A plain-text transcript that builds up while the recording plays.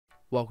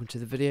Welcome to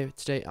the video.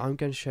 Today I'm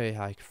going to show you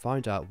how you can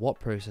find out what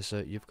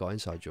processor you've got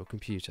inside your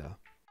computer.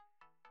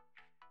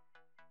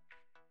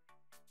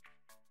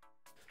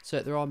 So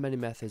there are many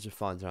methods of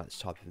finding out this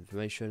type of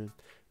information,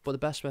 but the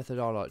best method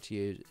I like to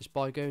use is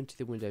by going to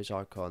the Windows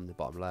icon in the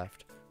bottom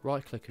left,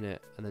 right click on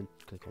it and then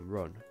click on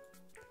Run.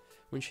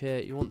 Once you're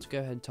here, you want to go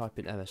ahead and type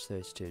in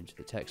MS32 into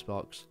the text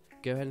box,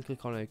 go ahead and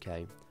click on OK,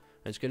 and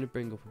it's going to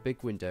bring up a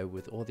big window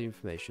with all the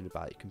information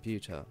about your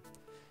computer.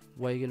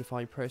 Where you're going to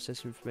find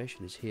processor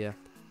information is here.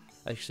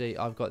 As you see,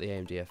 I've got the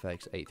AMD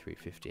FX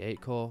 8358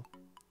 core.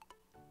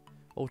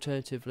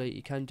 Alternatively,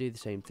 you can do the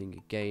same thing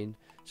again,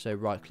 so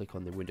right click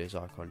on the Windows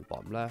icon in the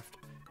bottom left,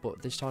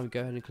 but this time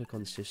go ahead and click on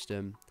the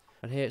system,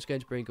 and here it's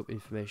going to bring up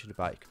information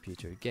about your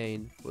computer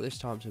again, but this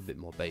time it's a bit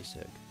more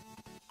basic.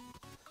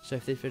 So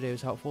if this video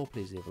is helpful,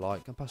 please leave a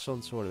like and pass it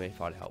on to someone who may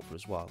find it helpful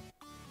as well.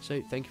 So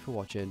thank you for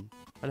watching,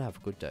 and have a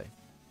good day.